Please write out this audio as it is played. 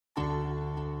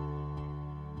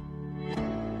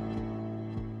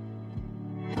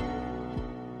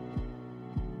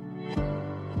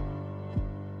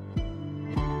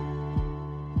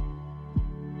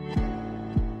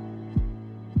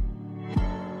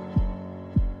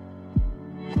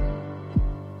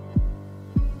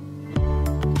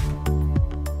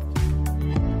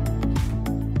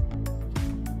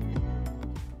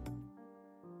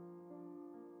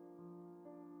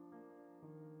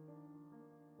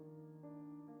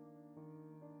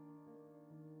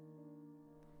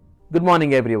Good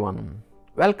morning, everyone.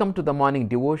 Welcome to the morning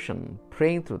devotion,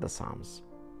 praying through the Psalms.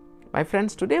 My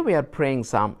friends, today we are praying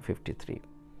Psalm 53.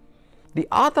 The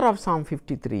author of Psalm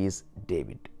 53 is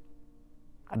David.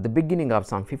 At the beginning of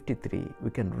Psalm 53,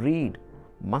 we can read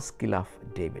Maskil of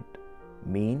David,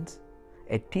 means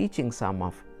a teaching Psalm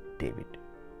of David.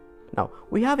 Now,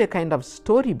 we have a kind of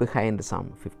story behind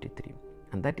Psalm 53,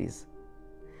 and that is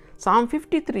Psalm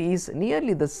 53 is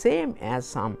nearly the same as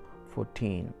Psalm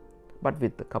 14, but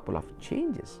with a couple of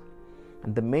changes.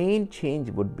 And the main change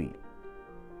would be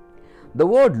the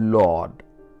word Lord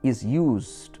is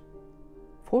used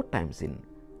 4 times in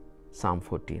Psalm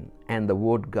 14 and the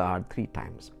word God 3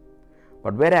 times.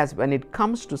 But whereas when it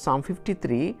comes to Psalm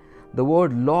 53, the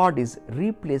word Lord is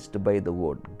replaced by the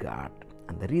word God.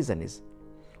 And the reason is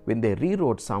when they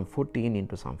rewrote Psalm 14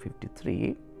 into Psalm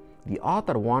 53, the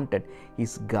author wanted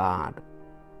his God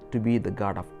to be the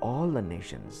God of all the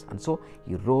nations. And so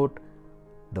he wrote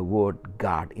the word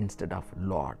God instead of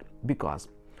Lord, because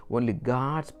only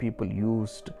God's people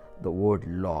used the word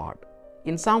Lord.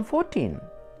 In Psalm 14,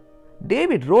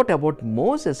 David wrote about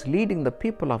Moses leading the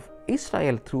people of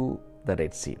Israel through the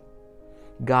Red Sea.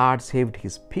 God saved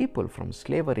his people from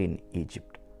slavery in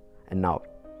Egypt. And now,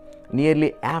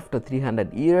 nearly after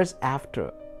 300 years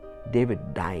after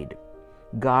David died,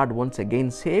 God once again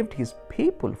saved his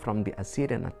people from the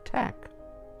Assyrian attack.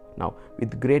 Now,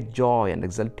 with great joy and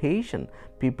exultation,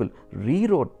 people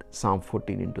rewrote Psalm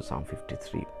 14 into Psalm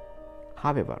 53.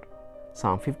 However,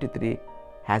 Psalm 53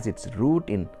 has its root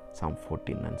in Psalm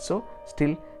 14, and so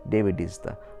still David is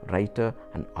the writer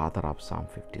and author of Psalm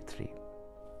 53.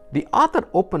 The author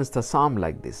opens the psalm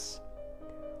like this: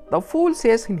 The fool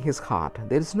says in his heart,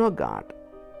 there is no God.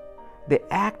 They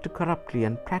act corruptly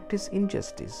and practice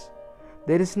injustice.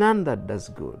 There is none that does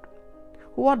good.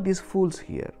 Who are these fools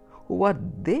here? Who are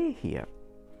they here?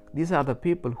 These are the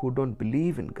people who don't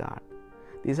believe in God.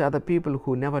 These are the people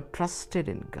who never trusted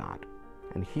in God.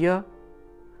 And here,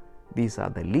 these are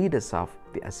the leaders of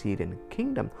the Assyrian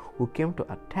kingdom who came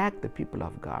to attack the people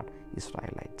of God,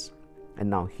 Israelites. And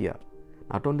now here,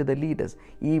 not only the leaders,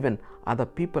 even other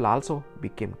people also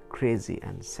became crazy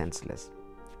and senseless.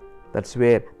 That's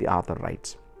where the author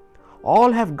writes,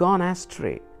 all have gone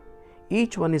astray.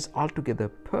 Each one is altogether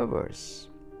perverse.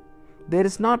 There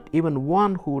is not even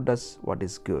one who does what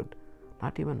is good,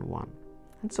 not even one.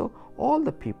 And so all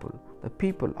the people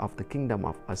of the kingdom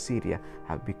of Assyria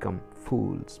have become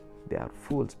fools. They are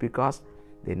fools because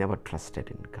they never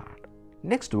trusted in God.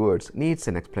 Next words needs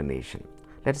an explanation.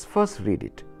 Let's first read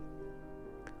it.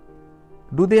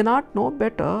 Do they not know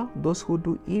better, those who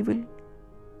do evil?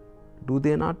 Do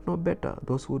they not know better,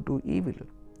 those who do evil?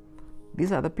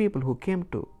 These are the people who came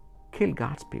to kill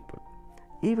God's people,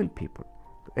 evil people,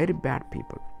 very bad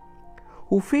people,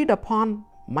 who feed upon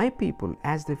my people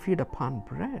as they feed upon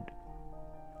bread.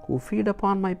 Who feed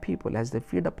upon my people as they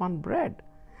feed upon bread.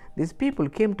 These people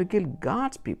came to kill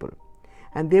God's people,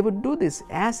 and they would do this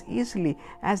as easily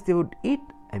as they would eat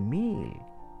a meal.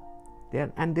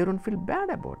 And they don't feel bad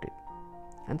about it.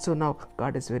 And so now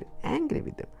God is very angry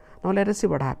with them. Now let us see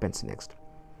what happens next.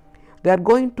 They are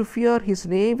going to fear his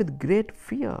name with great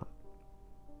fear,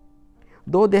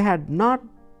 though they had not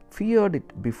feared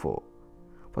it before.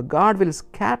 For God will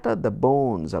scatter the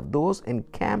bones of those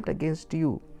encamped against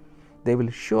you. They will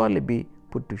surely be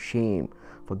put to shame,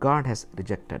 for God has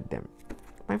rejected them.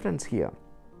 My friends, here,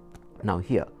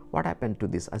 what happened to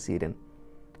these Assyrian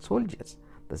soldiers?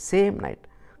 The same night,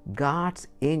 God's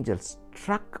angels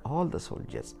struck all the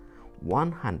soldiers.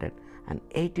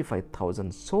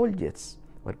 185,000 soldiers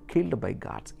were killed by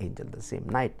God's angel the same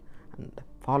night, and the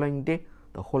following day,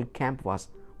 the whole camp was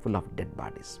full of dead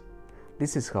bodies.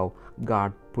 This is how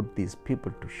God put these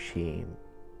people to shame.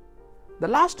 The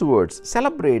last words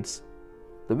celebrates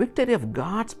the victory of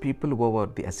God's people over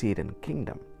the Assyrian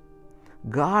kingdom.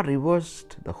 God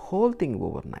reversed the whole thing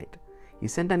overnight. He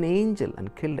sent an angel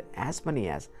and killed as many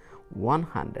as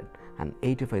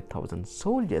 185,000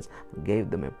 soldiers and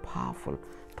gave them a powerful,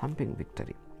 thumping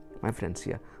victory. My friends,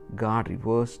 here, God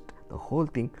reversed the whole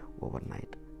thing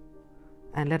overnight.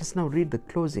 And let us now read the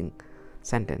closing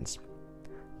sentence.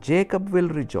 Jacob will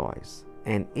rejoice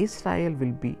and Israel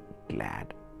will be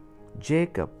glad.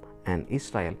 Jacob and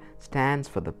Israel stands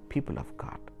for the people of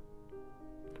God.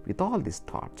 With all these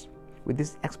thoughts, with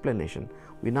this explanation,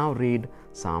 we now read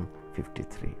Psalm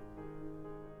 53.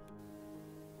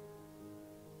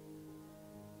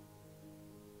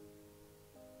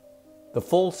 The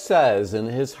fool says in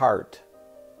his heart,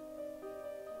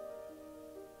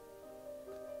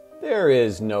 there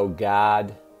is no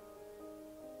God.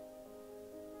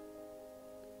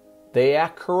 They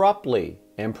act corruptly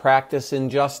and practice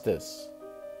injustice.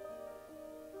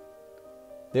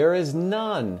 There is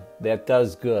none that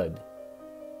does good.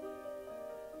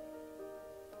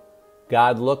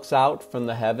 God looks out from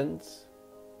the heavens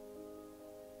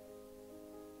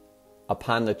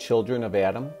upon the children of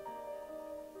Adam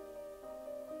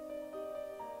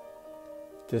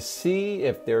to see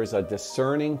if there's a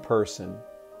discerning person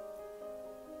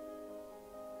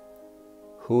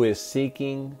who is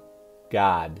seeking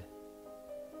God.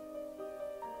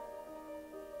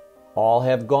 All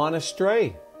have gone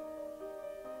astray.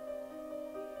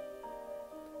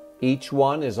 Each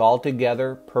one is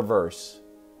altogether perverse.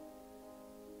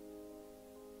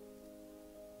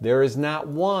 There is not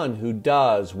one who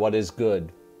does what is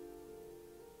good.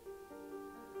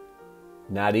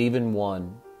 Not even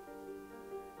one.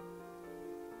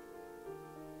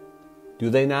 Do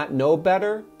they not know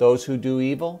better, those who do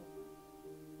evil?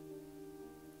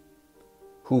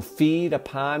 Who feed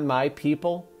upon my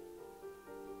people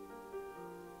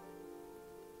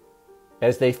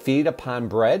as they feed upon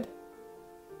bread?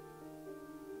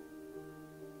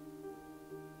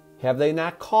 Have they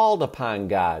not called upon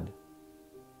God?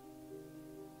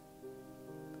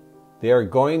 They are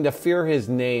going to fear His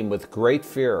name with great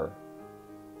fear,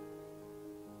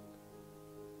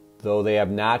 though they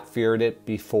have not feared it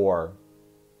before.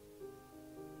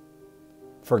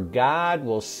 For God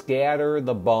will scatter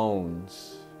the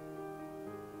bones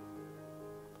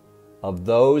of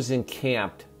those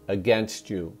encamped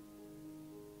against you.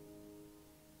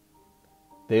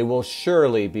 They will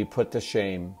surely be put to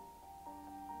shame.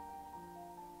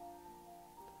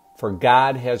 For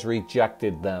God has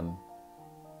rejected them.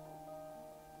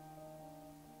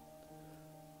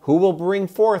 Who will bring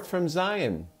forth from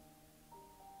Zion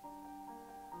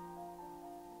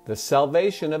the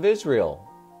salvation of Israel?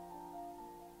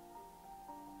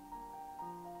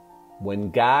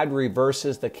 When God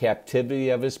reverses the captivity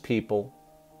of His people,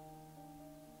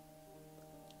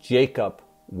 Jacob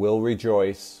will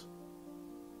rejoice,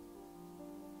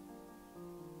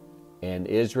 and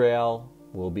Israel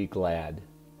will be glad.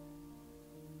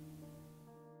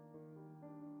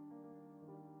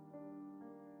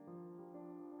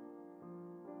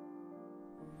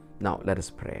 Now let us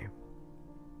pray.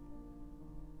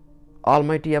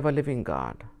 Almighty ever-living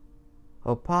God,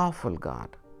 O powerful God,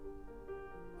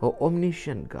 O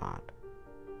omniscient God,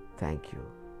 thank you,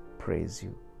 praise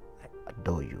you,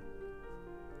 adore you.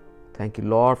 Thank you,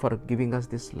 Lord, for giving us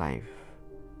this life.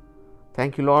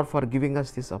 Thank you, Lord, for giving us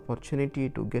this opportunity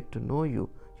to get to know you,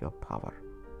 your power.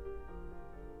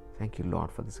 Thank you,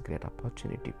 Lord, for this great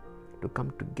opportunity to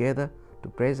come together to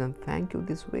praise and thank you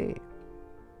this way.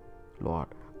 Lord,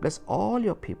 bless all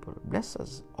your people. Bless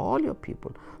us, all your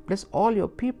people. Bless all your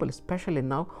people, especially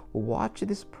now who watch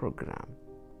this program.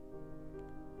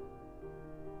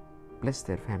 Bless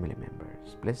their family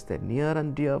members. Bless their near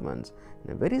and dear ones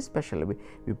in a very special way.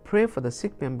 We pray for the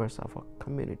sick members of our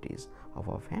communities, of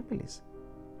our families.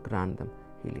 Grant them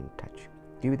healing touch.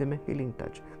 Give them a healing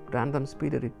touch. Grant them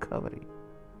speedy recovery.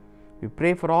 We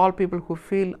pray for all people who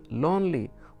feel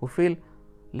lonely, who feel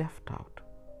left out.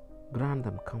 Grant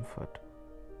them comfort.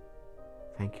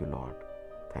 Thank you, Lord.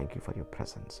 Thank you for your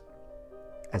presence.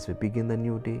 As we begin the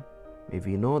new day, may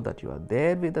we know that you are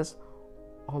there with us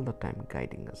all the time,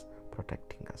 guiding us,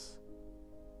 protecting us.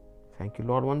 Thank you,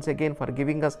 Lord, once again for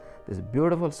giving us this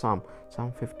beautiful psalm,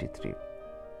 Psalm 53.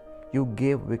 You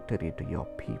gave victory to your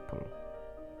people.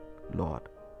 Lord,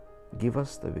 give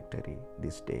us the victory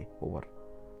this day over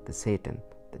the Satan,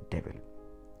 the devil.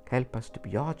 Help us to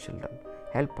be your children.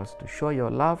 Help us to show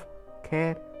your love,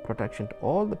 care, protection to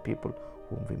all the people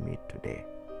whom we meet today.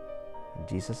 In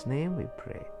Jesus' name we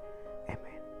pray.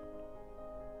 Amen.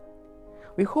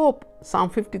 We hope Psalm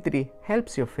 53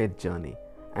 helps your faith journey,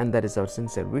 and that is our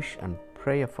sincere wish and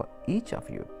prayer for each of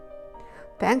you.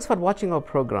 Thanks for watching our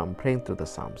program, Praying Through the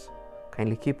Psalms.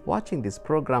 Kindly keep watching this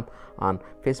program on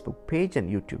Facebook page and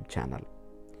YouTube channel.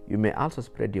 You may also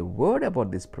spread your word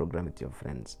about this program with your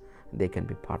friends. They can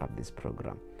be part of this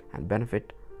program and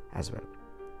benefit as well.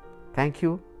 Thank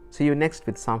you. See you next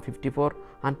with Psalm 54.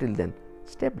 Until then,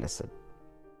 stay blessed.